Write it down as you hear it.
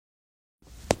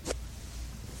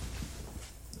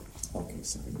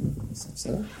sorry.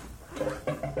 Set up.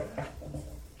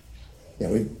 Yeah,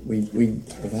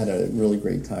 we've had a really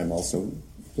great time also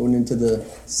going into the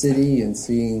city and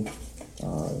seeing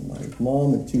my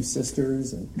mom and two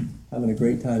sisters and having a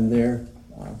great time there.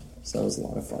 So that was a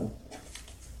lot of fun.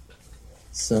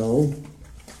 So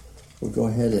we'll go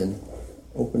ahead and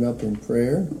open up in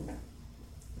prayer.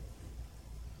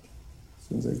 As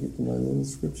soon as I get to my little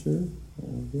scripture. There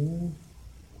we go.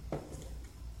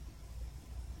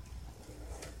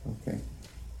 Okay.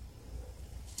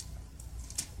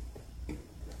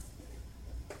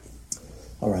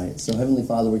 All right. So Heavenly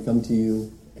Father, we come to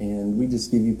you and we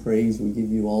just give you praise. We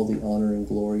give you all the honor and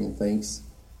glory and thanks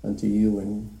unto you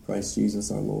and Christ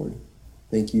Jesus our Lord.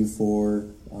 Thank you for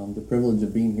the privilege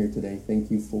of being here today. Thank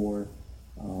you for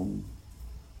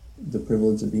the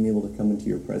privilege of being able to come into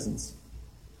your presence.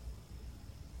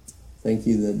 Thank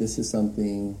you that this is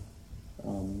something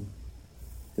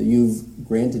that you've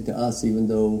granted to us, even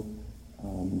though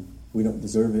we don't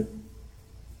deserve it.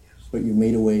 But you've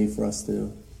made a way for us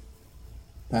to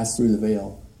pass through the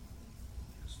veil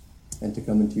and to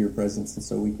come into your presence, and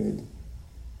so we could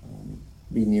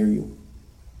be near you.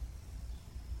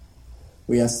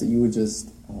 We ask that you would just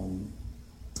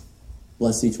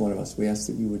bless each one of us. We ask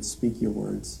that you would speak your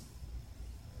words.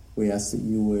 We ask that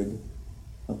you would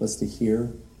help us to hear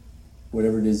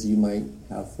whatever it is you might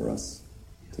have for us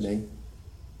today.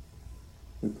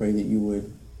 We pray that you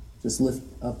would just lift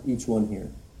up each one here,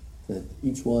 that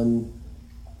each one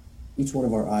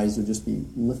of our eyes would just be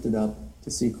lifted up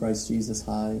to see Christ Jesus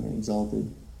high and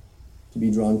exalted, to be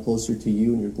drawn closer to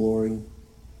you and your glory,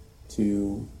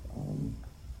 to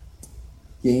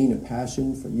gain a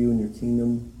passion for you and your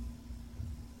kingdom.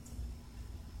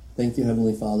 Thank you,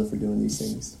 Heavenly Father, for doing these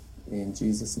things. In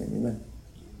Jesus' name, amen.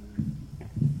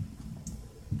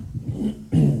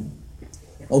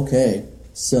 Okay,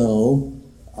 so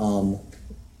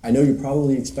I know you're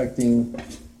probably expecting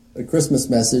a Christmas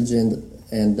message, and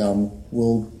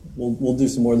we'll do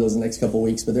some more of those in the next couple of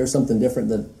weeks. But there's something different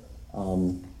that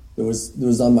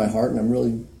was on my heart, and I'm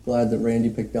really glad that Randy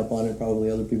picked up on it.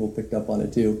 Probably other people picked up on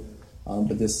it too.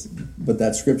 But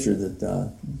that scripture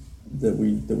that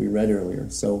we read earlier.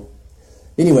 So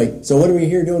anyway, so what are we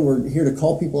here doing? We're here to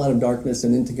call people out of darkness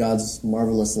and into God's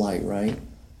marvelous light, right?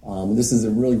 This is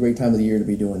a really great time of the year to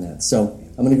be doing that. So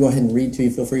I'm going to go ahead and read to you.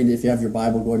 Feel free to, if you have your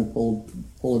Bible, go ahead and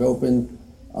pull it open.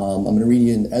 I'm going to read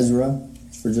you in Ezra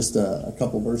for just a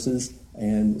couple verses.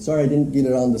 And sorry I didn't get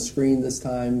it on the screen this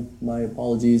time. My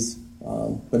apologies.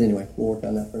 But anyway, we'll work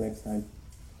on that for next time.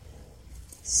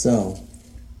 So,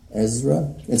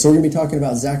 Ezra. And so we're going to be talking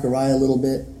about Zechariah a little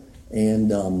bit.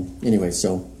 And anyway,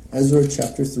 so Ezra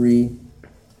chapter 3,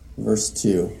 verse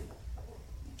 2.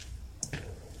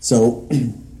 So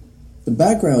the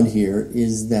background here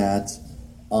is that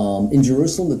in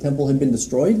Jerusalem the temple had been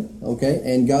destroyed, okay,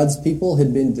 and God's people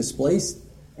had been displaced.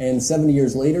 And 70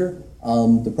 years later,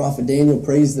 the prophet Daniel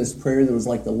prays this prayer that was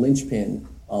like the linchpin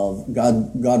of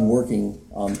God working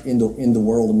in the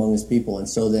world among his people. And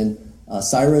so then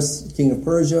Cyrus, king of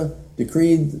Persia,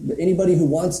 decreed that anybody who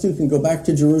wants to can go back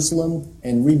to Jerusalem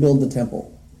and rebuild the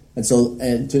temple. And so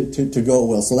to go at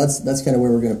will. So that's kind of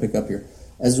where we're going to pick up here.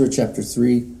 Ezra chapter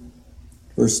 3,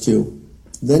 verse 2.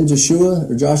 Then Joshua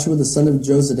the son of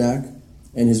Jozadak,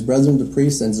 and his brethren the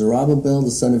priests, and Zerubbabel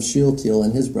the son of Shealtiel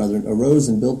and his brethren arose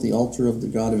and built the altar of the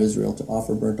God of Israel to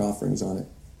offer burnt offerings on it,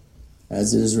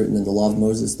 as it is written in the law of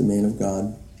Moses, the man of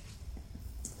God.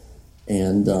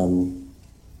 And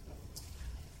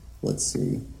let's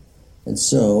see. And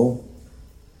so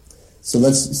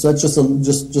that's just a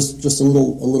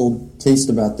little taste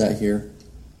about that here.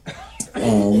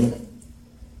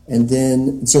 And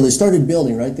then so they started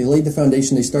building, right? They laid the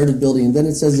foundation. They started building, and then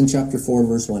it says in chapter 4,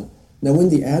 verse 1. Now when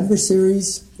the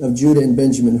adversaries of Judah and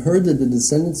Benjamin heard that the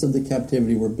descendants of the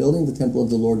captivity were building the temple of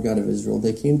the Lord God of Israel,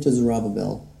 they came to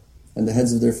Zerubbabel and the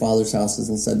heads of their fathers' houses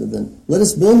and said to them, "Let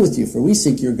us build with you, for we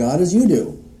seek your God as you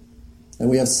do. And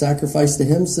we have sacrificed to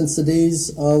him since the days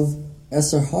of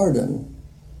Esarhaddon,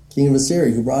 king of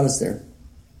Assyria, who brought us here.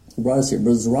 But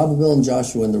Zerubbabel and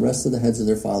Joshua and the rest of the heads of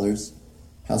their fathers'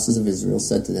 houses of Israel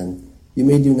said to them, You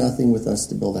may do nothing with us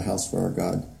to build a house for our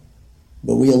God,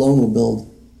 but we alone will build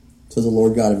to the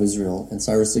Lord God of Israel, and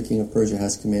Cyrus the king of Persia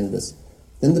has commanded us."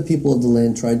 Then the people of the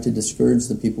land tried to discourage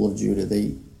the people of Judah.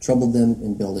 They troubled them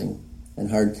in building and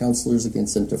hired counselors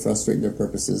against them to frustrate their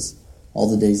purposes all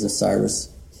the days of Cyrus,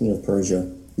 king of Persia,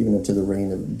 even up to the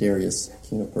reign of Darius,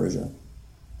 king of Persia.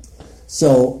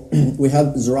 So we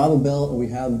have Zerubbabel and we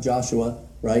have Joshua,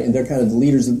 right? And they're kind of the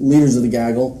leaders of the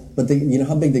gaggle. But you know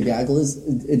how big the gaggle is?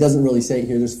 It doesn't really say it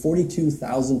here. There's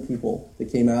 42,000 people that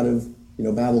came out of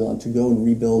Babylon, to go and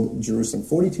rebuild Jerusalem.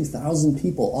 42,000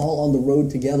 people all on the road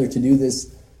together to do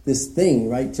this thing,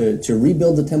 right? To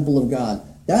rebuild the temple of God.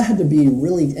 That had to be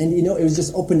really, and it was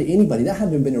just open to anybody. That had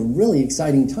to have been a really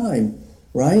exciting time,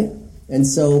 right? And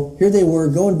so here they were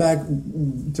going back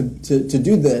to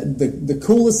do the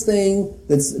coolest thing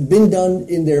that's been done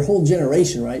in their whole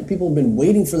generation, right? People have been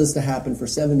waiting for this to happen for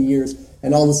 70 years,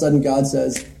 and all of a sudden God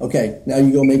says, okay, now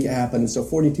you go make it happen. And so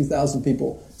 42,000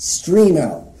 people stream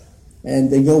out, and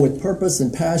they go with purpose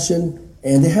and passion,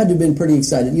 and they had to have been pretty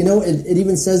excited. It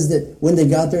even says that when they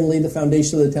got there and laid the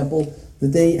foundation of the temple, that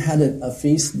they had a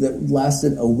feast that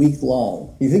lasted a week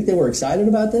long. You think they were excited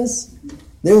about this?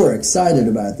 They were excited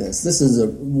about this. This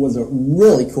was a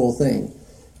really cool thing,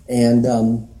 and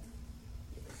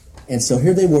so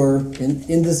here they were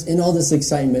in all this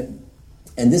excitement,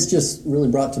 and this just really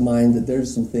brought to mind that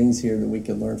there's some things here that we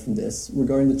could learn from this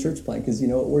regarding the church plant, because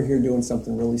we're here doing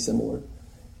something really similar.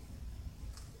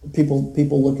 People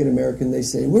look at America and they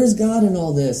say, "Where's God in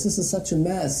all this? This is such a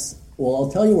mess." Well,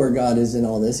 I'll tell you where God is in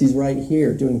all this. He's right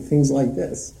here doing things like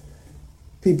this.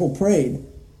 People prayed,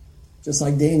 just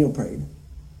like Daniel prayed.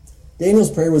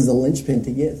 Daniel's prayer was the linchpin to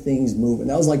get things moving.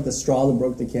 That was like the straw that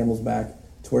broke the camel's back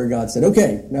to where God said,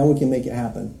 okay, now we can make it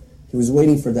happen. He was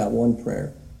waiting for that one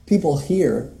prayer. People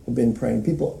here have been praying.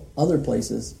 People other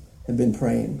places have been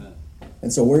praying.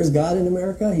 And so where's God in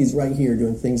America? He's right here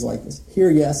doing things like this.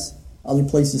 Here, yes. Other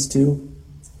places too.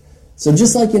 So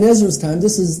just like in Ezra's time,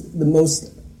 this is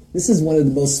one of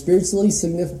the most spiritually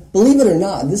significant, believe it or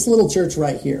not, this little church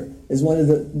right here is one of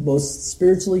the most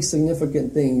spiritually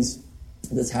significant things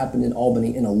that's happened in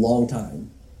Albany in a long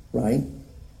time, right?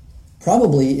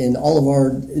 Probably in all of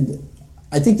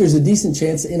I think there's a decent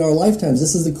chance in our lifetimes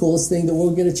this is the coolest thing that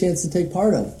we'll get a chance to take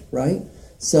part of, right?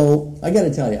 So I got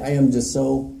to tell you, I am just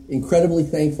so incredibly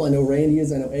thankful. I know Randy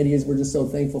is, I know Eddie is. We're just so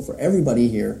thankful for everybody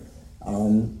here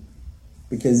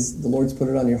because the Lord's put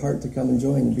it on your heart to come and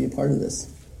join and be a part of this.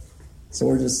 So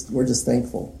we're just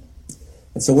thankful.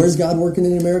 And so where's God working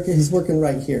in America? He's working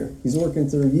right here. He's working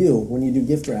through you when you do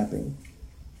gift wrapping.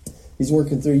 He's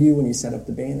working through you when you set up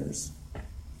the banners.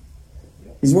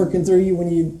 He's working through you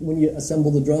when you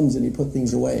assemble the drums and you put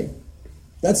things away.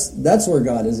 That's where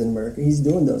God is in America. He's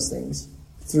doing those things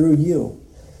through you.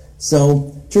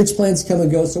 So church plants come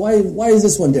and go. So why is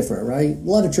this one different, right? A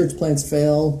lot of church plants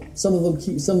fail. Some of them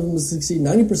succeed.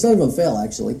 90% of them fail,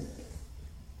 actually.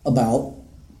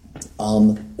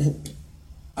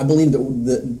 I believe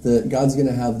that God's going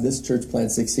to have this church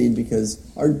plant succeed because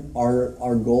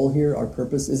our goal here, our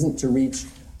purpose, isn't to reach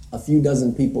a few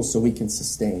dozen people so we can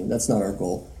sustain. That's not our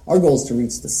goal. Our goal is to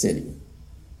reach the city.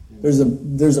 There's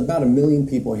about 1 million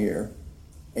people here,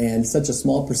 and such a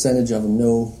small percentage of them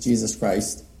know Jesus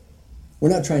Christ. We're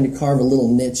not trying to carve a little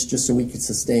niche just so we could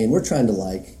sustain. We're trying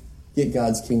to get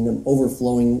God's kingdom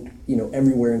overflowing,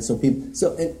 everywhere, and so people.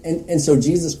 So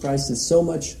Jesus Christ is so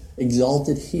much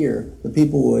exalted here that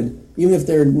people would, even if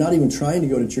they're not even trying to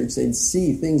go to church, they'd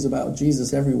see things about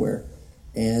Jesus everywhere,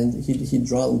 and he'd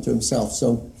draw them to himself.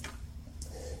 So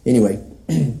anyway,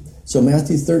 so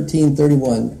Matthew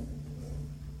 13:31.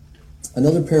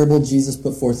 Another parable Jesus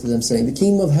put forth to them, saying, "The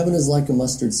kingdom of heaven is like a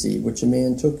mustard seed, which a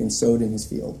man took and sowed in his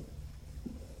field,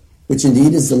 which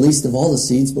indeed is the least of all the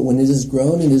seeds, but when it is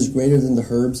grown, it is greater than the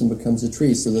herbs and becomes a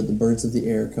tree, so that the birds of the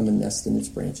air come and nest in its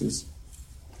branches."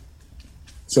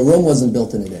 So Rome wasn't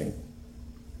built in a day.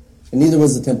 And neither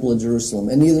was the Temple of Jerusalem,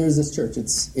 and neither is this church.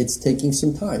 It's taking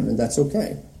some time, and that's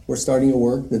okay. We're starting a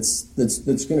work that's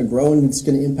going to grow and it's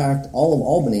going to impact all of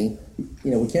Albany.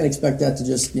 We can't expect that to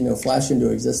just flash into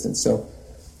existence. So,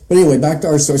 but anyway, back to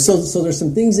our story. So there's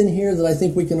some things in here that I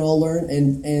think we can all learn,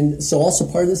 and so also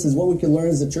part of this is what we can learn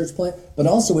as a church plant, but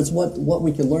also it's what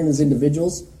we can learn as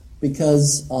individuals,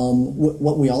 because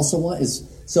what we also want is.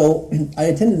 So I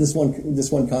attended this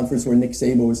one conference where Nick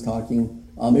Saba was talking.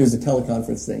 It was a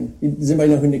teleconference thing. Does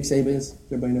anybody know who Nick Saba is? Does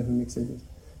everybody know who Nick Saba is?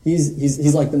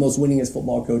 He's like the most winningest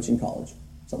football coach in college,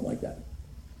 something like that,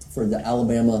 for the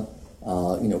Alabama,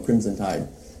 Crimson Tide.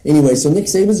 Anyway, so Nick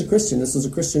Saban's a Christian. This was a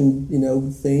Christian,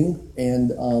 thing,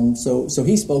 and so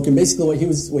he spoke, and basically what he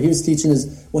was teaching is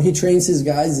what he trains his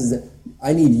guys is that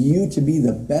I need you to be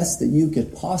the best that you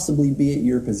could possibly be at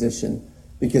your position,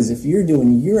 because if you're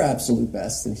doing your absolute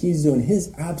best and he's doing his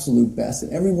absolute best,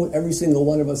 and every single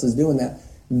one of us is doing that,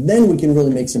 then we can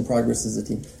really make some progress as a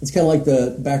team. It's kind of like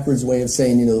the backwards way of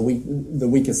saying, the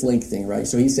weakest link thing, right?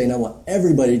 So he's saying, I want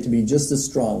everybody to be just as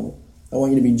strong. I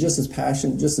want you to be just as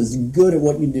passionate, just as good at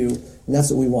what you do, and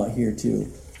that's what we want here too.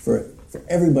 For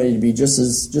everybody to be just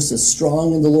as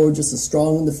strong in the Lord, just as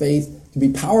strong in the faith, to be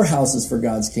powerhouses for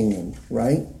God's kingdom,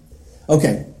 right?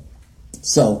 Okay,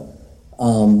 so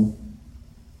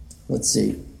Let's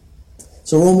see.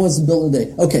 So Rome was built in a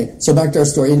day. Okay, so back to our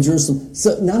story in Jerusalem.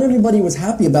 So not everybody was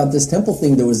happy about this temple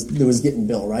thing that was getting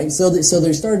built, right? So they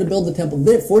started to build the temple.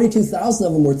 42,000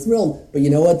 of them were thrilled, but you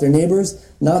know what? Their neighbors,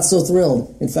 not so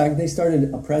thrilled. In fact, they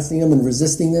started oppressing them and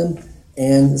resisting them.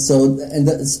 And so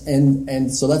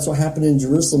that's what happened in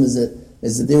Jerusalem is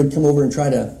that they would come over and try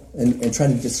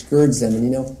to discourage them. And you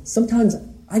know, sometimes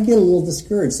I get a little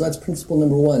discouraged. So that's principle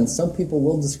number one. Some people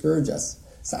will discourage us.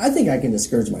 So I think I can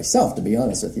discourage myself, to be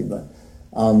honest with you. But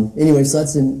anyway, so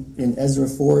that's in Ezra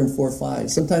 4 and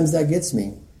 4:5. Sometimes that gets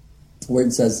me, where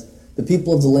it says, the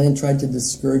people of the land tried to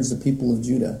discourage the people of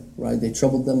Judah, right? They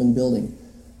troubled them in building.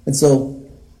 And so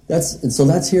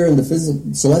that's here in the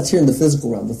physical. So that's here in the physical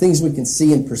realm, the things we can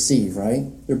see and perceive, right?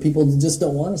 There are people that just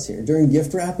don't want us here. During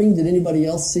gift wrapping, did anybody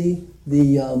else see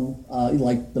the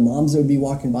like the moms that would be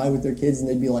walking by with their kids and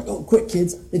they'd be like, "Oh, quick,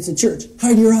 kids, it's a church.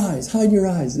 Hide your eyes, hide your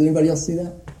eyes." Did anybody else see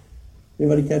that?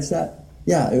 Anybody catch that?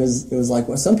 Yeah, it was like,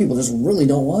 well, some people just really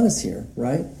don't want us here,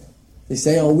 right? They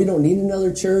say, "Oh, we don't need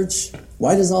another church.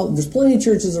 There's plenty of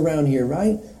churches around here,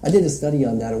 right?" I did a study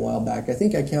on that a while back. I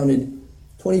think I counted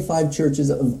 25 churches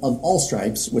of all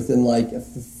stripes within like a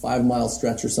 5-mile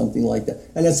stretch or something like that.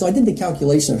 And so I did the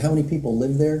calculation of how many people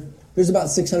live there. There's about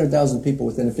 600,000 people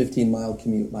within a 15-mile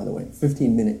commute, by the way,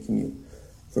 15-minute commute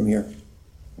from here.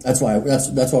 That's why we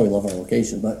love our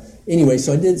location. But anyway,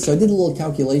 so I did a little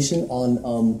calculation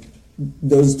on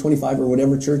those 25 or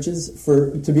whatever churches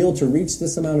to be able to reach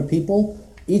this amount of people.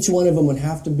 Each one of them would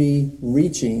have to be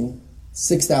reaching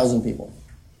 6,000 people.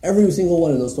 Every single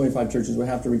one of those 25 churches would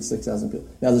have to reach 6,000 people.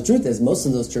 Now, the truth is, most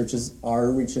of those churches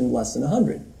are reaching less than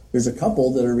 100. There's a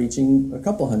couple that are reaching a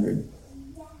couple hundred.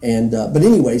 And but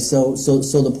anyway, so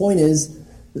the point is,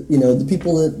 you know, there's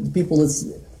people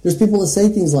that say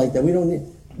things like that. We don't need.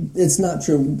 It's not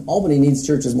true. Albany needs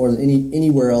churches more than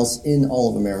anywhere else in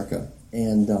all of America.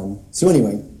 And so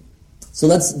anyway, so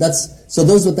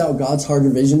those without God's heart or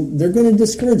vision, they're going to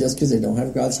discourage us because they don't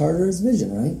have God's heart or His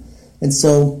vision, right? And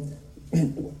so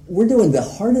we're doing the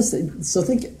hardest. So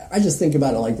I just think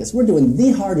about it like this: we're doing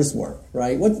the hardest work,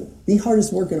 right? What the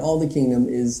hardest work in all the kingdom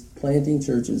is planting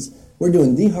churches. We're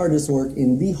doing the hardest work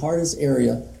in the hardest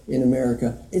area in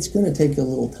America. It's going to take a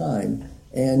little time,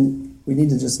 and we need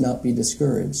to just not be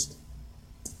discouraged,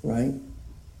 right?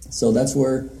 So that's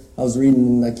where I was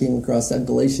reading and I came across that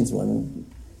Galatians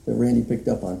one that Randy picked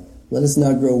up on. Let us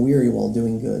not grow weary while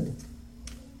doing good,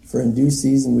 for in due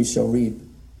season we shall reap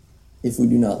if we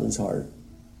do not lose heart.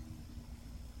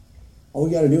 All we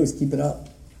got to do is keep it up.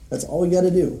 That's all we got to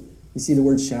do. You see the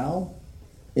word shall?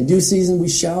 In due season we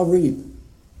shall reap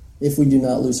if we do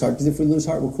not lose heart. Because if we lose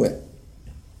heart, we'll quit.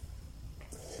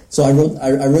 So I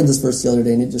read this verse the other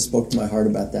day and it just spoke to my heart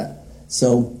about that.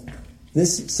 So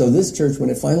this church,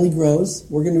 when it finally grows,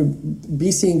 we're going to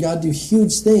be seeing God do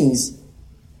huge things.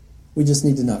 We just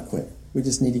need to not quit. We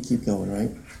just need to keep going, right?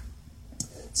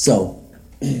 So,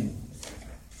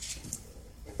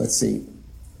 let's see.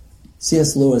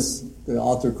 C.S. Lewis, the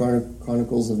author of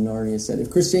Chronicles of Narnia, said,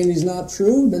 if Christianity is not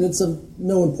true, then it's of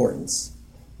no importance.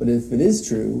 But if it is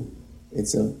true,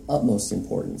 it's of utmost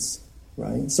importance,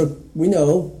 right? So we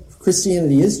know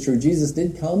Christianity is true. Jesus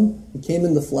did come. He came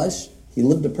in the flesh. He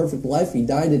lived a perfect life. He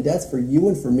died a death for you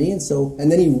and for me. And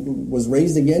then he was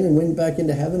raised again and went back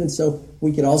into heaven. And so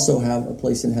we could also have a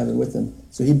place in heaven with him.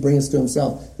 So he'd bring us to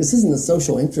himself. This isn't a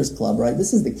social interest club, right?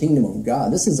 This is the kingdom of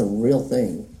God. This is a real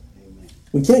thing. Amen.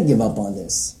 We can't give up on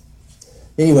this.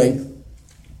 Anyway,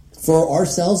 for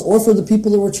ourselves or for the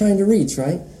people that we're trying to reach,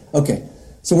 right? Okay,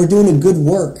 so we're doing a good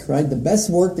work, right? The best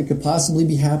work that could possibly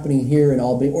be happening here in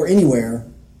Albany or anywhere.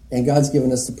 And God's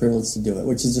given us the privilege to do it,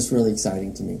 which is just really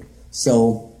exciting to me.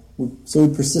 So we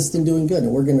persist in doing good,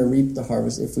 and we're going to reap the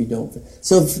harvest if we don't.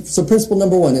 So principle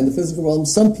number one, in the physical realm,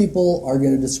 some people are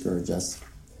going to discourage us,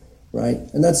 right?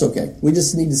 And that's okay. We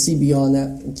just need to see beyond that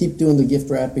and keep doing the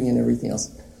gift wrapping and everything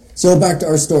else. So back to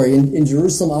our story. In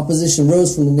Jerusalem, opposition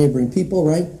rose from the neighboring people,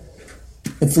 right?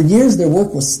 And for years, their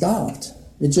work was stopped.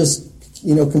 It just,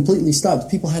 completely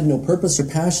stopped. People had no purpose or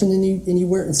passion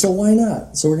anywhere, and so why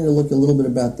not? So we're going to look a little bit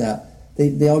about that.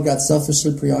 They all got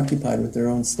selfishly preoccupied with their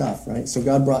own stuff, right? So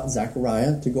God brought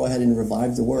Zechariah to go ahead and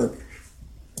revive the work.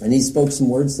 And he spoke some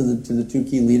words to the two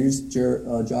key leaders,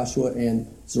 Joshua and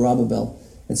Zerubbabel.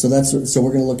 And so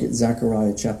we're going to look at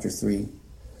Zechariah chapter 3.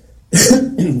 We're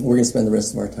going to spend the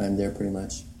rest of our time there pretty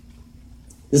much.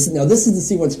 This is to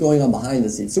see what's going on behind the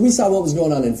scenes. So we saw what was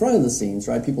going on in front of the scenes,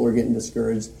 right? People were getting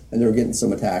discouraged and they were getting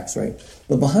some attacks, right?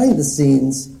 But behind the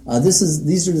scenes,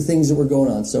 these are the things that were going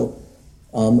on. So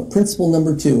principle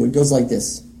number 2, it goes like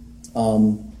this.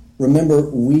 Remember,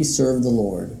 we serve the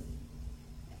Lord.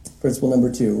 Principle number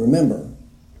 2, remember,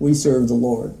 we serve the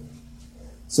Lord.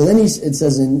 So then it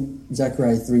says in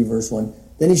Zechariah 3, verse 1,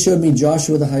 then he showed me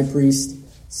Joshua the high priest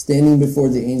standing before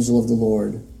the angel of the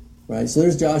Lord. Right? So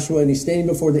there's Joshua, and he's standing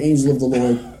before the angel of the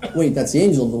Lord. Wait, that's the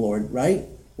angel of the Lord, right?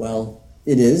 Well,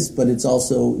 it is, but it's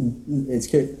also,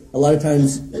 a lot of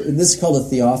times, this is called a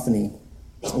theophany,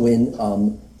 when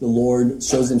the Lord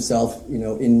shows himself,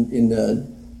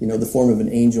 in the form of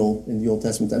an angel in the Old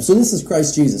Testament time. So this is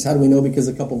Christ Jesus. How do we know? Because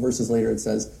a couple verses later it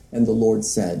says, and the Lord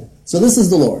said. So this is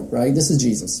the Lord, right? This is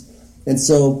Jesus. And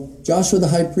so Joshua the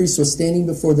high priest was standing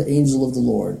before the angel of the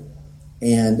Lord.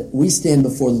 And we stand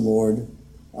before the Lord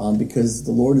because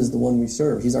the Lord is the one we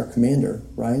serve. He's our commander,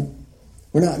 right?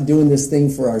 We're not doing this thing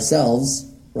for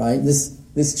ourselves, right?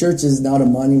 This church is not a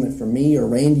monument for me or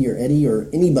Randy or Eddie or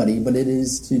anybody, but it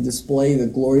is to display the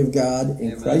glory of God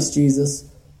in Amen. Christ Jesus,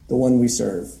 the one we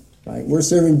serve, right? We're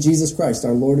serving Jesus Christ,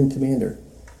 our Lord and Commander.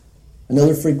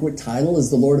 Another frequent title is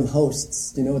the Lord of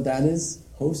Hosts. Do you know what that is?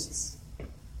 Hosts?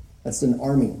 That's an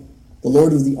army. The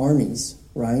Lord of the armies,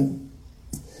 right?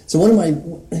 So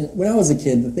when I was a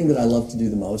kid, the thing that I loved to do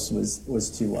the most was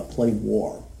to play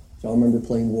war. Do y'all remember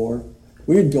playing war?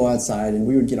 We would go outside and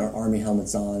we would get our army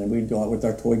helmets on and we'd go out with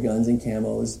our toy guns and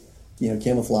camos,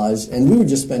 camouflage, and we would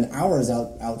just spend hours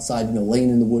outside, laying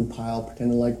in the wood pile,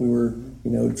 pretending like we were,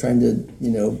 trying to,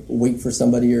 wait for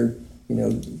somebody or,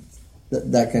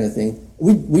 that kind of thing.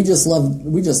 We just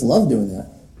loved doing that.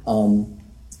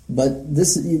 But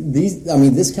this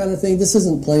kind of thing, this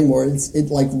isn't playing war. It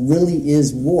really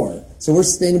is war. So we're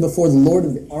standing before the Lord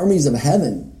of the armies of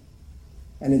heaven,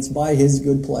 and it's by His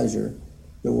good pleasure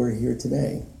that we're here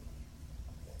today.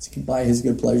 It's by His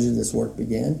good pleasure this work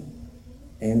began,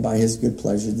 and by His good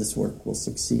pleasure this work will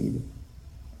succeed.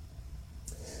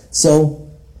 So,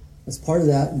 as part of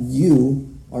that,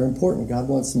 you are important. God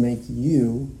wants to make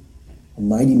you a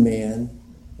mighty man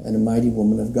and a mighty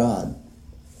woman of God.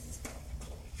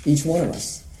 Each one of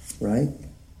us, right?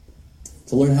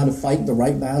 To learn how to fight the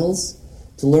right battles,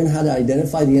 to learn how to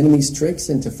identify the enemy's tricks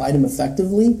and to fight him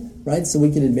effectively, right? So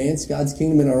we can advance God's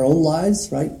kingdom in our own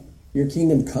lives, right? Your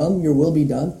kingdom come, your will be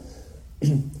done.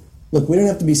 Look, we don't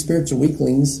have to be spiritual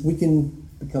weaklings. We can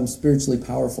become spiritually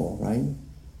powerful, right?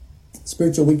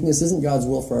 Spiritual weakness isn't God's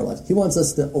will for our lives. He wants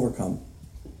us to overcome,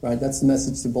 right? That's the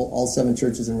message to all 7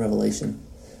 churches in Revelation.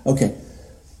 Okay.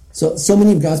 So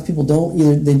many of God's people don't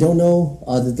know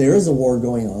that there is a war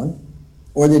going on,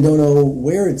 or they don't know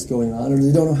where it's going on, or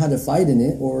they don't know how to fight in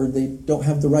it, or they don't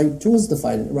have the right tools to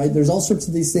fight in it, right? There's all sorts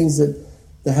of these things that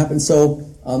happen. So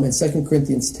in 2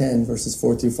 Corinthians 10, verses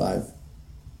 4 through 5,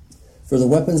 for the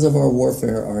weapons of our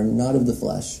warfare are not of the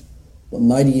flesh, but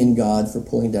mighty in God for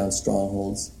pulling down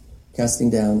strongholds, casting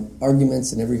down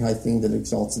arguments and every high thing that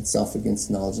exalts itself against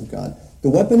the knowledge of God. The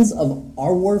weapons of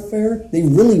our warfare, they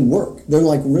really work. They're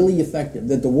really effective.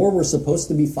 That the war we're supposed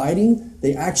to be fighting,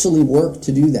 they actually work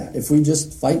to do that. If we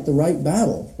just fight the right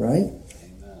battle, right?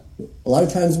 Amen. A lot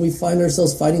of times we find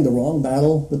ourselves fighting the wrong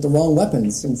battle with the wrong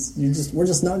weapons. And we're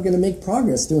just not going to make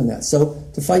progress doing that. So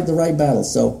to fight the right battle.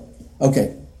 So,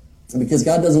 okay. Because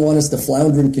God doesn't want us to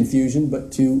flounder in confusion,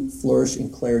 but to flourish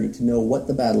in clarity, to know what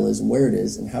the battle is and where it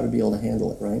is and how to be able to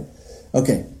handle it, right?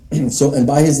 Okay. So, and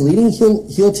by His leading,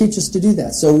 He'll teach us to do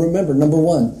that. So remember, number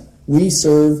 1, we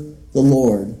serve the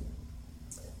Lord.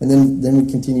 And then we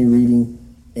continue reading,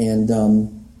 and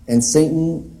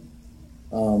Satan,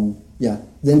 Then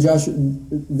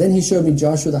He showed me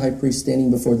Joshua the high priest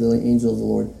standing before the angel of the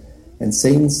Lord, and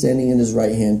Satan standing in his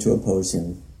right hand to oppose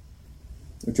him,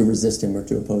 or to resist him, or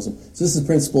to oppose him. So this is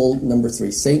principle number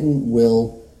 3. Satan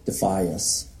will defy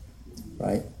us,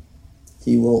 right?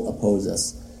 He will oppose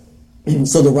us.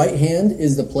 So the right hand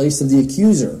is the place of the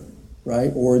accuser,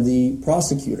 right, or the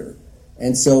prosecutor.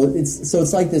 And so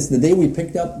it's like this. The day we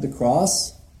picked up the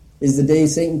cross is the day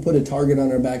Satan put a target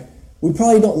on our back. We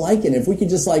probably don't like it. If we could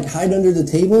just hide under the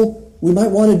table, we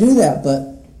might want to do that.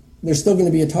 But there's still going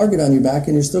to be a target on your back,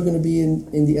 and you're still going to be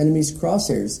in the enemy's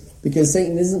crosshairs. Because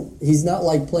Satan he's not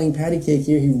like playing patty cake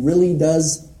here. He really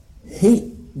does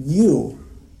hate you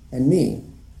and me.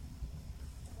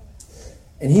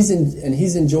 And he's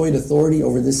enjoyed authority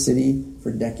over this city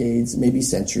for decades, maybe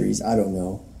centuries, I don't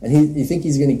know. And you think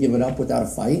he's going to give it up without a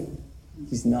fight?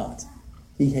 He's not.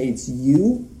 He hates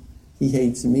you. He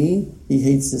hates me. He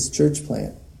hates this church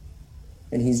plant.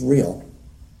 And he's real.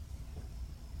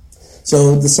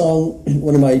 So the song,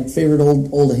 one of my favorite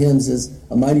old hymns is,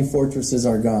 "A Mighty Fortress is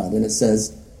Our God." And it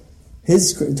says,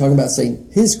 talking about Satan,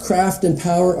 "His craft and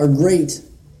power are great,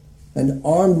 and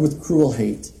armed with cruel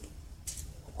hate.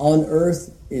 On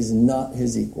earth is not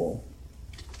his equal."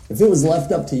 If it was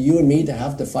left up to you and me to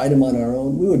have to fight him on our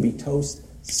own, we would be toast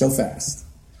so fast.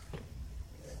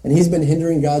 and he's been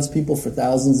hindering God's people for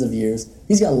thousands of years.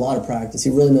 He's got a lot of practice. He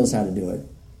really knows how to do it.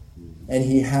 And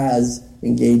he has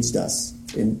engaged us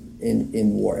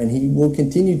in war, and he will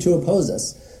continue to oppose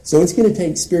us. So it's going to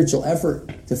take spiritual effort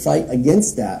to fight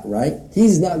against that, right?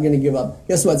 He's not going to give up.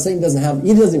 Guess what? Satan doesn't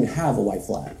even have a white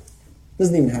flag.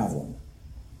 Doesn't even have one.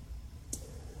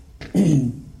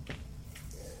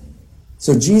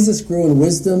 So Jesus grew in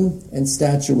wisdom and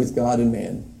stature with God and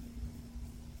man.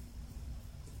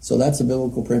 So that's a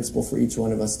biblical principle for each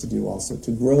one of us to do also,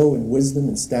 to grow in wisdom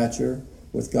and stature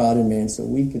with God and man so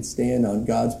we could stand on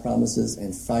God's promises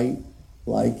and fight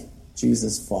like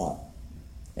Jesus fought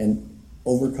and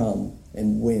overcome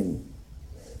and win.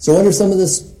 So what are some of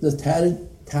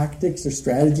the tactics or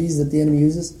strategies that the enemy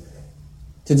uses?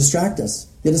 To distract us,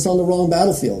 get us on the wrong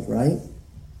battlefield, right?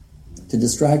 To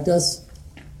distract us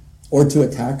or to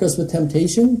attack us with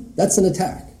temptation, that's an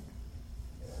attack.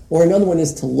 Or another one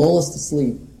is to lull us to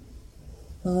sleep.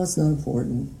 Oh, that's not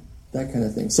important. That kind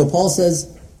of thing. So Paul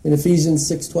says in Ephesians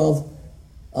 6:12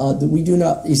 that we do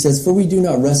not, he says, for we do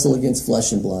not wrestle against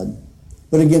flesh and blood,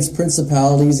 but against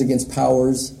principalities, against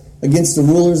powers, against the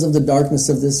rulers of the darkness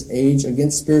of this age,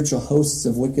 against spiritual hosts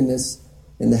of wickedness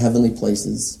in the heavenly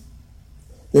places.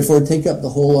 Therefore take up the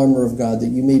whole armor of God, that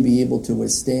you may be able to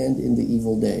withstand in the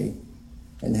evil day,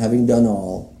 and having done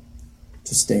all,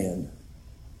 to stand.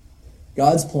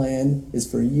 God's plan is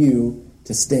for you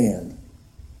to stand.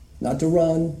 Not to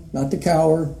run, not to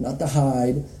cower, not to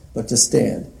hide, but to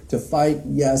stand. To fight,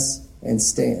 yes, and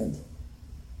stand.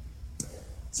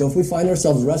 So if we find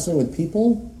ourselves wrestling with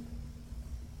people,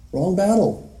 wrong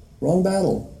battle. Wrong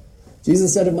battle.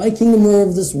 Jesus said, if my kingdom were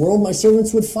of this world, my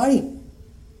servants would fight.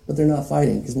 But they're not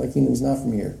fighting because my kingdom's not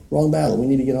from here. Wrong battle. We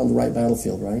need to get on the right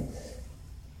battlefield, right?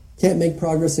 Can't make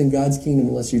progress in God's kingdom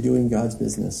unless you're doing God's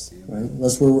business, right?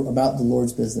 Unless we're about the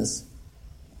Lord's business.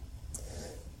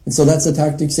 And so that's the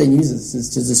tactic Satan uses, is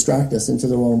to distract us into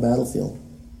the wrong battlefield.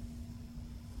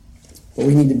 But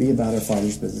we need to be about our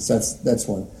Father's business. That's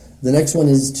one. The next one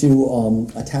is to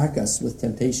attack us with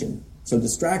temptation. So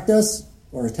distract us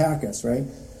or attack us, right?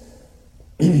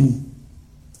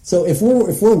 So if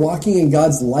we're walking in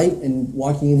God's light and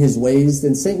walking in His ways,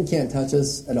 then Satan can't touch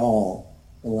us at all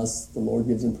unless the Lord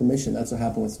gives him permission. That's what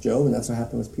happened with Job, and that's what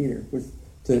happened with Peter.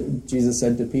 Jesus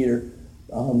said to Peter,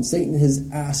 Satan has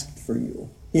asked for you.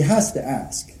 He has to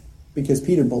ask because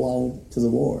Peter belonged to the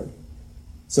Lord.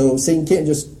 So Satan can't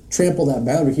just trample that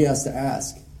boundary. He has to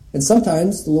ask. And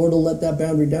sometimes the Lord will let that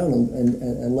boundary down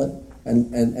and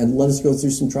let us go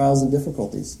through some trials and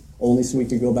difficulties, only so we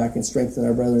could go back and strengthen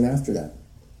our brethren after that.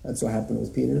 That's what happened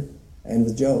with Peter and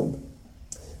with Job.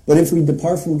 But if we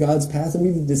depart from God's path, then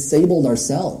we've disabled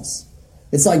ourselves.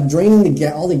 It's like draining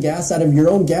all the gas out of your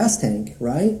own gas tank,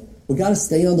 right? We've got to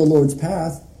stay on the Lord's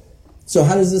path. So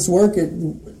how does this work?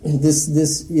 This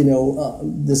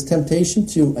temptation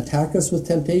to attack us with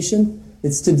temptation,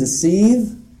 it's to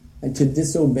deceive and to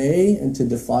disobey and to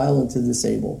defile and to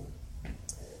disable.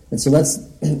 And so that's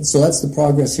the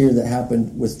progress here that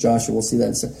happened with Joshua. We'll see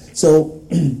that. So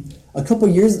a couple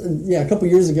years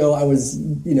ago, I was,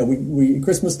 we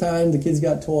Christmas time, the kids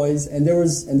got toys, and there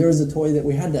was a toy that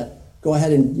we had to go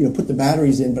ahead and put the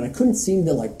batteries in, but I couldn't seem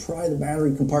to pry the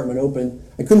battery compartment open.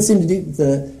 I couldn't seem to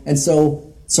do and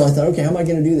so I thought, okay, how am I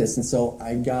going to do this? And so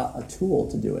I got a tool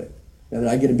to do it. Now, did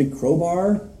I get a big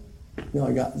crowbar? No,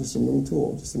 I got just a little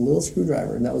tool, just a little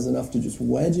screwdriver, and that was enough to just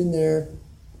wedge in there,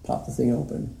 pop the thing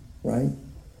open, right?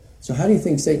 So how do you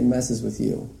think Satan messes with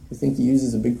you? You think he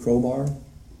uses a big crowbar?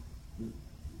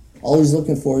 All he's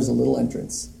looking for is a little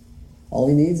entrance. All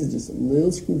he needs is just a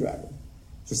little screwdriver.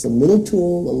 Just a little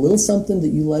tool, a little something that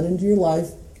you let into your life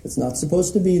that's not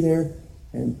supposed to be there,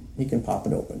 and he can pop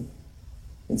it open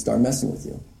and start messing with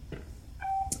you.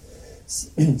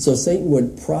 So Satan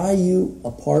would pry you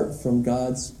apart from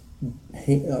the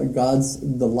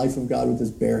life of God with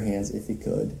his bare hands if he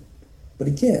could. But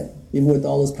he can't. Even with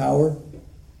all his power,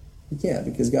 he can't,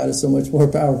 because God is so much more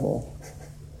powerful.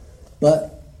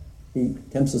 But he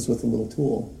tempts us with a little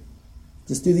tool.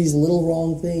 Just do these little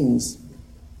wrong things.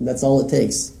 And that's all it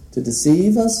takes to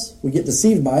deceive us. We get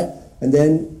deceived by it, and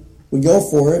then we go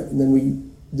for it, and then we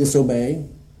disobey,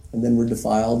 and then we're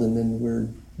defiled, and then we're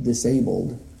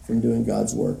disabled from doing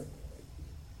God's work.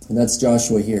 And that's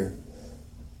Joshua here.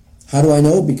 How do I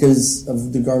know? Because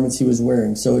of the garments he was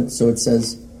wearing. So it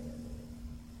says,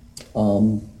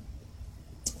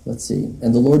 let's see.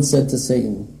 And the Lord said to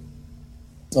Satan,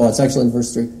 it's actually in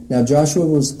verse 3. Now Joshua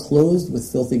was clothed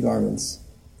with filthy garments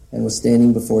and was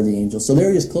standing before the angel. So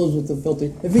there he is, clothed with the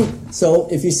filthy.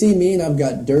 If you see me and I've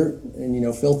got dirt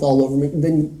and filth all over me,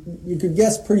 then you could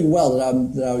guess pretty well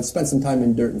that I would spend some time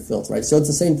in dirt and filth, right? So it's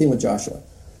the same thing with Joshua.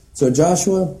 So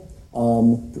Joshua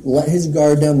let his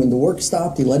guard down. When the work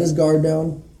stopped, he let his guard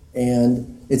down.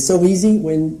 And it's so easy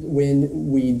when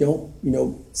we don't,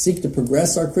 seek to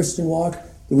progress our Christian walk,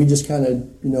 that we just kind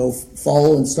of,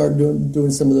 fall and start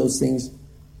doing some of those things.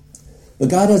 But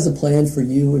God has a plan for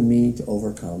you and me to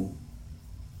overcome.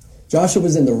 Joshua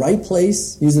was in the right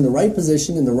place. He was in the right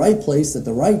position, in the right place, at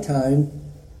the right time,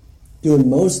 doing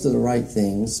most of the right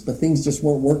things, but things just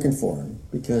weren't working for him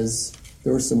because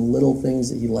there were some little things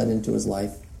that he let into his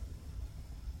life.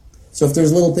 So if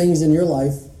there's little things in your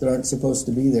life that aren't supposed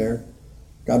to be there,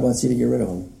 God wants you to get rid of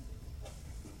them.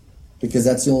 Because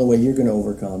that's the only way you're going to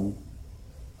overcome.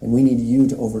 And we need you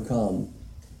to overcome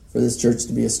for this church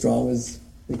to be as strong as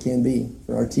it can be,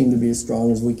 for our team to be as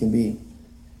strong as we can be.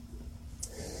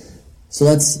 So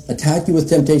let's attack you with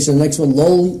temptation. The next one,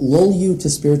 lull you to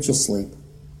spiritual sleep.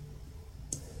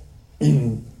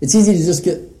 It's easy to just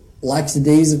get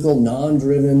lackadaisical,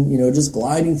 non-driven, just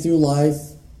gliding through life.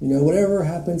 Whatever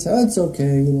happens, it's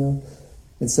okay,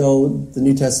 And so the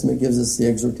New Testament gives us the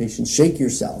exhortation, shake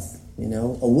yourself,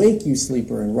 awake you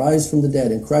sleeper and rise from the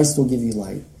dead and Christ will give you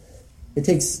light. It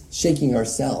takes shaking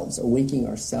ourselves, awaking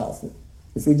ourselves.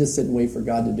 If we just sit and wait for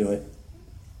God to do it,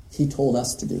 He told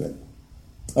us to do it.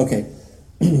 Okay,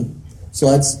 so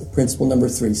that's principle number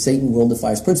 3. Satan will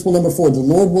defy us. Principle number 4, the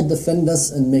Lord will defend us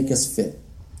and make us fit.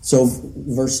 So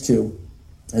verse 2,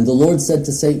 and the Lord said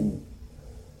to Satan,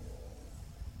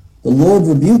 the Lord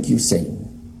rebuke you, Satan.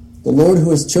 The Lord who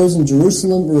has chosen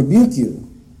Jerusalem rebuke you.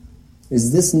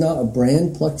 Is this not a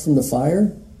brand plucked from the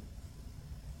fire?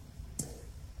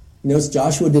 Notice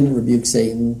Joshua didn't rebuke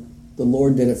Satan. The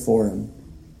Lord did it for him.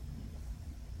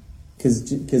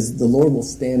 Because the Lord will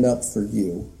stand up for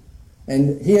you.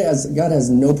 And God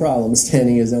has no problem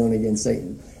standing his own against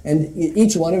Satan. And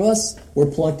each one of us were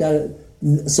plucked out of...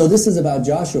 So this is about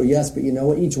Joshua, yes, but you know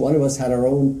what? Each one of us had our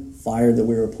own fire that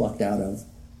we were plucked out of.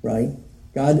 Right?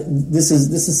 God, this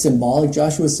is symbolic.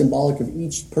 Joshua is symbolic of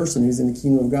each person who's in the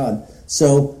kingdom of God.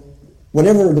 So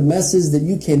whatever the mess is that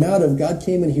you came out of, God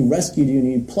came and He rescued you and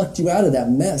He plucked you out of that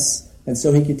mess. And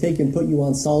so He could take and put you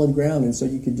on solid ground, and so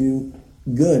you could do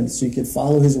good, so you could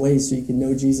follow His ways, so you could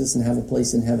know Jesus and have a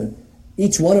place in heaven.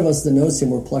 Each one of us that knows Him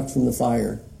were plucked from the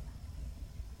fire.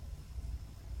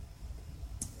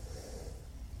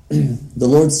 The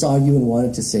Lord saw you and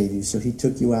wanted to save you, so He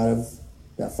took you out of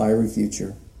that fiery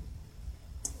future.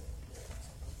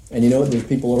 And you know what? There's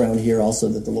people around here also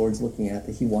that the Lord's looking at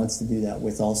that He wants to do that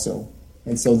with also.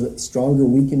 And so the stronger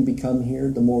we can become here,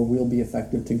 the more we'll be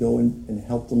effective to go and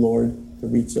help the Lord to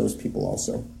reach those people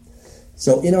also.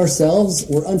 So in ourselves,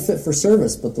 we're unfit for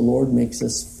service, but the Lord makes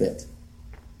us fit.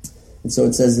 And so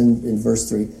it says in verse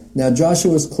 3, now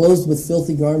Joshua was clothed with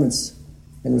filthy garments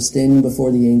and was standing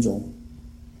before the angel.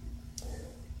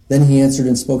 Then he answered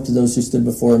and spoke to those who stood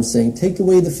before him, saying, take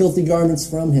away the filthy garments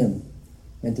from him.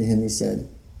 And to him he said,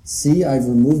 see, I've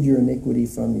removed your iniquity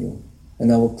from you,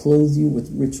 and I will clothe you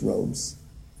with rich robes.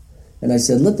 And I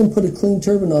said, let them put a clean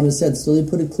turban on his head. So they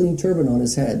put a clean turban on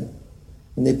his head,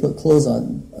 and they put the clothes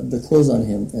on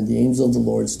him, and the angel of the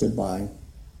Lord stood by.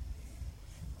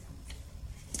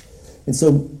 And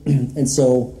so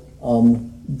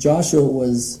Joshua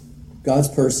was God's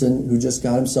person who just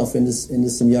got himself into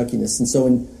some yuckiness. And so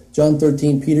in John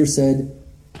 13, Peter said,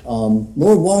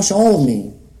 Lord, wash all of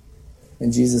me.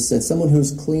 And Jesus said, someone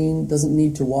who's clean doesn't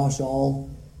need to wash all,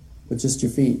 but just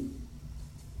your feet.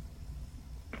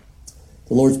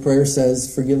 The Lord's Prayer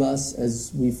says, forgive us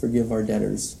as we forgive our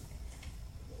debtors.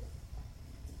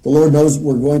 The Lord knows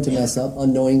we're going to mess up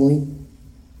unknowingly.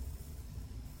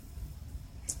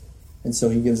 And so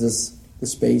He gives us the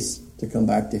space to come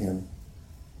back to Him.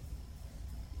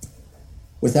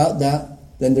 Without that,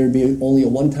 then there'd be only a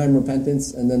one-time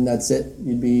repentance, and then that's it.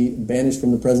 You'd be banished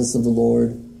from the presence of the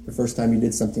Lord the first time you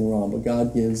did something wrong. But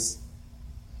God gives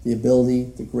the ability,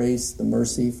 the grace, the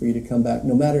mercy for you to come back,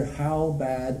 no matter how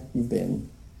bad you've been.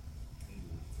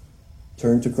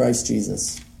 Turn to Christ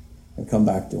Jesus and come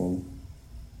back to Him.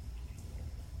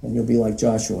 And you'll be like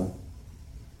Joshua.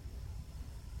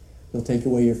 He'll take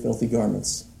away your filthy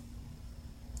garments.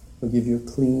 He'll give you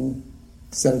a clean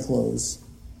set of clothes.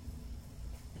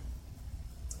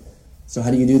 So how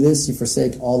do you do this? You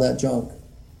forsake all that junk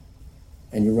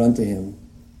and you run to Him.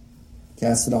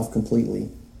 Cast it off completely.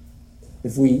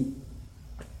 And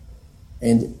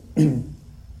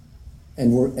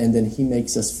then He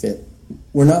makes us fit.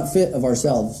 We're not fit of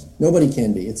ourselves. Nobody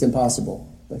can be. It's impossible.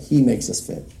 But He makes us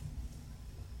fit.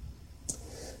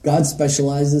 God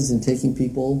specializes in taking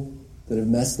people that have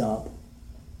messed up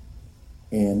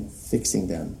and fixing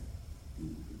them.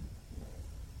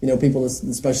 You know, people that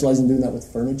specialize in doing that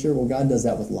with furniture. Well, God does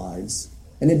that with lives.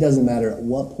 And it doesn't matter at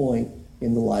what point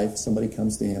in the life somebody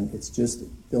comes to him. It's just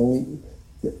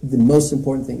the most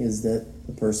important thing is that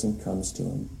the person comes to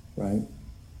him, right?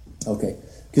 Okay,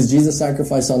 because Jesus'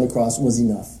 sacrifice on the cross was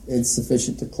enough. It's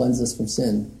sufficient to cleanse us from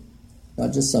sin,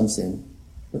 not just some sin,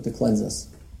 but to cleanse us.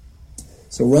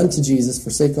 So run to Jesus,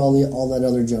 forsake all that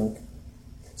other junk.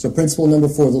 So principle number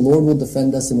 4, the Lord will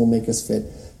defend us and will make us fit.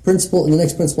 The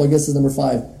next principle, I guess, is number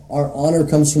 5. Our honor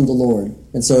comes from the Lord.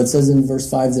 And so it says in verse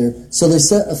 5 there, so they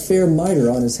set a fair mitre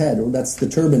on his head, or that's the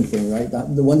turban thing, right?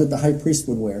 The one that the high priest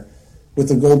would wear, with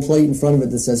a gold plate in front of it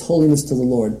that says, holiness to the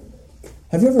Lord.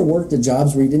 Have you ever worked at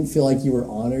jobs where you didn't feel like you were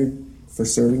honored for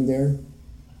serving there?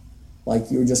 Like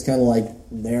you were just kind of like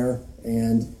there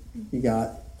and you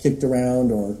got kicked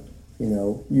around, or,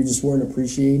 you just weren't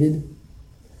appreciated?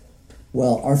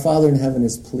 Well, our Father in heaven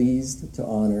is pleased to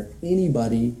honor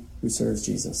anybody who serves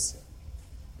Jesus.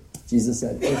 Jesus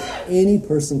said, if any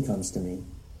person comes to me,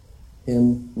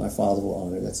 him my Father will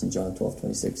honor. That's in John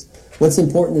 12:26. What's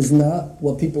important is not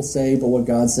what people say, but what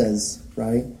God says,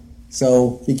 right?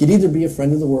 So you could either be a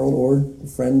friend of the world or a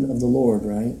friend of the Lord,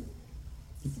 right?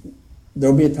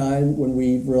 There'll be a time when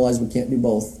we realize we can't do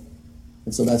both.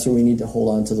 And so that's where we need to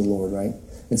hold on to the Lord, right?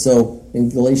 And so in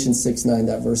Galatians 6:9,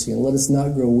 that verse again, let us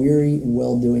not grow weary in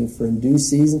well-doing, for in due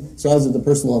season. So I was at the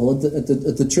personal level. At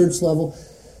the church level,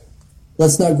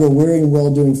 let's not grow weary in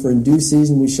well-doing, for in due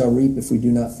season we shall reap if we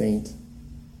do not faint.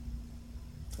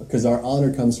 Because our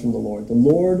honor comes from the Lord. The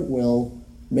Lord will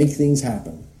make things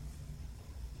happen.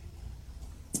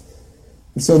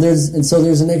 And so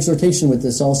there's an exhortation with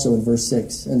this also in verse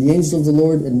 6. And the angel of the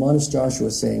Lord admonished Joshua,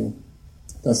 saying,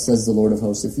 thus says the Lord of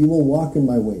hosts, if you will walk in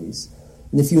my ways,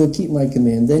 and if you will keep my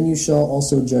command, then you shall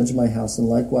also judge my house, and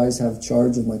likewise have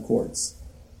charge of my courts.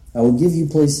 I will give you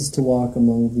places to walk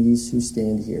among these who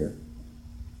stand here.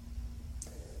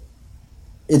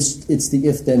 It's the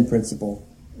if-then principle.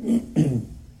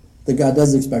 That God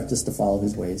does expect us to follow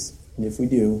his ways. And if we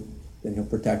do, then he'll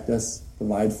protect us,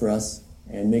 provide for us,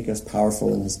 and make us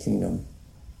powerful in his kingdom.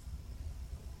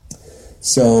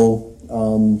 So,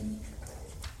 so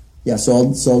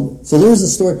there was a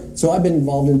story. So I've been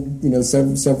involved in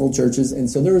several churches, and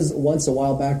so there was once a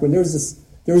while back when there was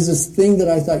this thing that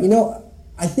I thought,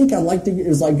 I think I'd like to. It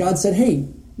was like God said, hey,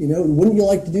 wouldn't you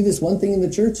like to do this one thing in the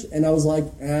church? And I was like,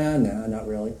 no, not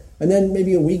really. And then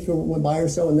maybe a week went by or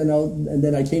so, and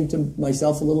then I came to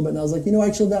myself a little bit, and I was like,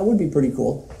 actually that would be pretty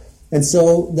cool. And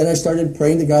so then I started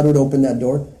praying that God would open that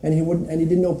door, and he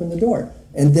didn't open the door.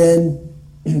 And then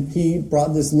he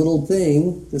brought this little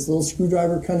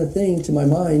screwdriver kind of thing to my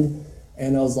mind,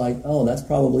 and I was like, oh, that's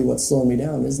probably what's slowing me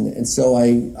down, isn't it? And so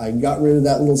I got rid of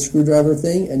that little screwdriver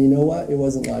thing, and you know what? It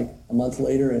wasn't like a month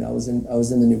later, and I was in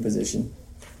the new position.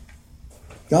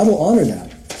 God will honor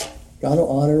that. God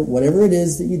will honor whatever it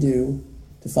is that you do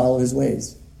to follow his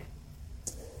ways.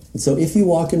 And so if you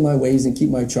walk in my ways and keep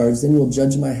my charge, then you'll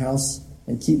judge my house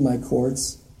and keep my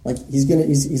courts. Like he's gonna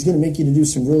make you to do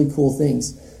some really cool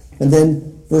things. And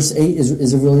then verse 8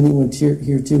 is a really neat one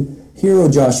here too. Hear,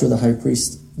 O Joshua the high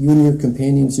priest, you and your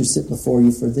companions who sit before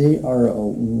you, for they are a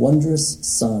wondrous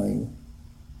sign.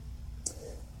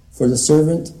 For the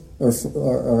servant,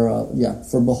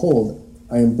 for behold,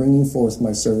 I am bringing forth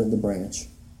my servant the branch.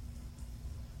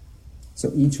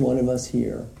 So each one of us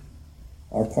here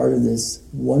are part of this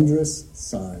wondrous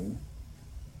sign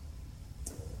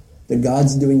that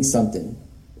God's doing something.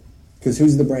 Because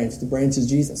who's the branch? The branch is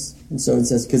Jesus. And so it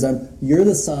says, you're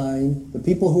the sign, the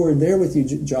people who are there with you,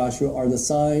 Joshua, are the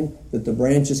sign that the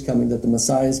branch is coming, that the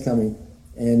Messiah is coming.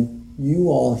 And we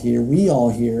all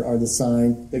here are the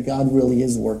sign that God really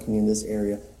is working in this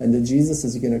area. And that Jesus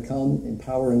is going to come in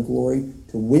power and glory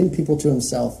to win people to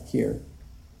himself here.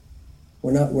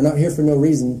 We're not here for no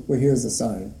reason. We're here as a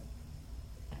sign.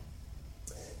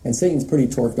 And Satan's pretty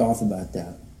torqued off about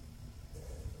that.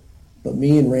 But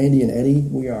me and Randy and Eddie,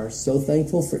 we are so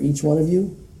thankful for each one of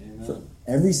you. Amen. For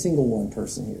every single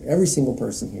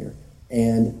person here.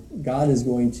 And God is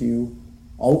going to,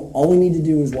 all we need to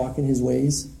do is walk in his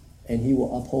ways, and he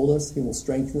will uphold us, he will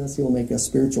strengthen us, he will make us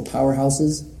spiritual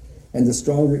powerhouses. And the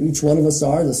stronger each one of us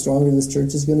are, the stronger this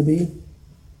church is going to be.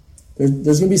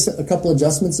 There's going to be a couple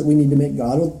adjustments that we need to make.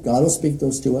 God will speak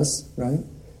those to us, right?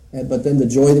 But then the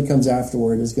joy that comes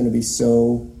afterward is going to be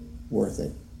so worth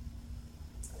it.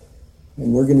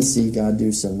 And we're going to see God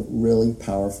do some really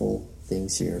powerful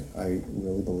things here, I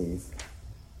really believe.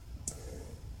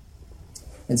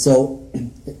 And so,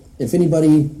 if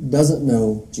anybody doesn't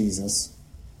know Jesus,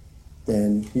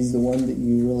 then he's the one that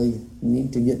you really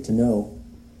need to get to know.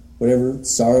 Whatever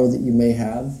sorrow that you may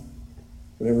have,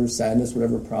 whatever sadness,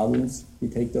 whatever problems, you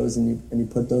take those and you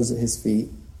put those at his feet.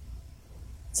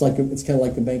 It's kind of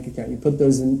like a bank account. You put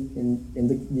those in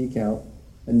the account,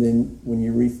 And then when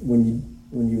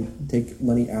you take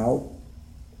money out,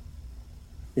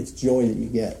 it's joy that you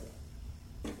get.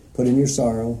 Put in your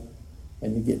sorrow,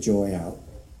 and you get joy out.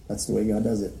 That's the way God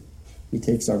does it. He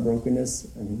takes our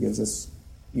brokenness, and He gives us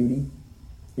beauty.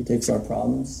 He takes our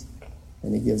problems,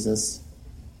 and He gives us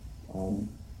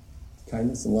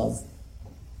kindness and love.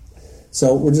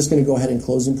 So we're just going to go ahead and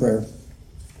close in prayer.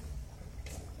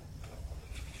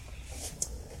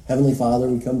 Heavenly Father,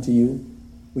 we come to You.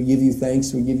 We give You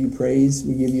thanks. We give You praise.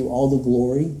 We give You all the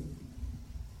glory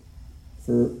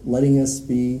for letting us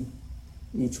be,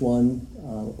 each one,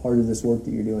 part of this work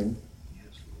that You're doing.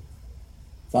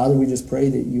 Father, we just pray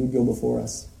that You would go before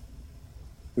us.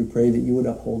 We pray that You would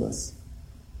uphold us.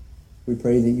 We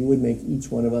pray that You would make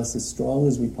each one of us as strong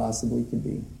as we possibly could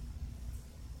be.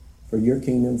 For Your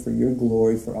kingdom, for Your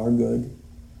glory, for our good.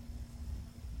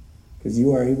 Because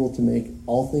You are able to make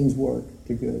all things work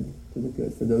to the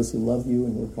good, for those who love You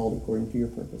and who are called according to Your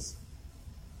purpose.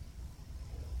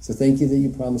 So thank You that You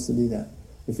promised to do that.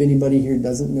 If anybody here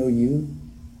doesn't know You,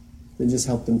 then just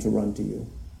help them to run to You.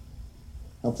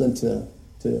 Help them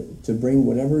to bring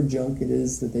whatever junk it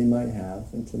is that they might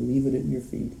have and to leave it at Your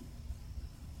feet.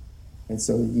 And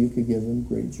so that You could give them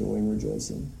great joy and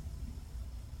rejoicing.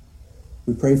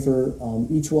 We pray for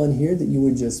each one here that You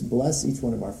would just bless each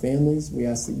one of our families. We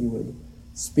ask that You would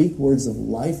speak words of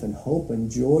life and hope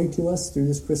and joy to us through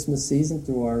this Christmas season,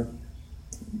 through our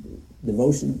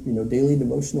devotion, daily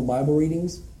devotional Bible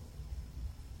readings.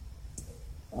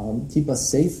 Keep us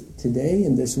safe today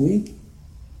and this week,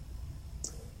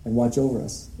 and watch over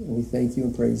us. And we thank You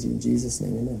and praise You in Jesus'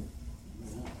 name. Amen.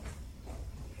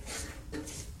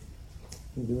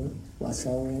 We'll do it. Last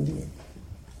song we're going to do it.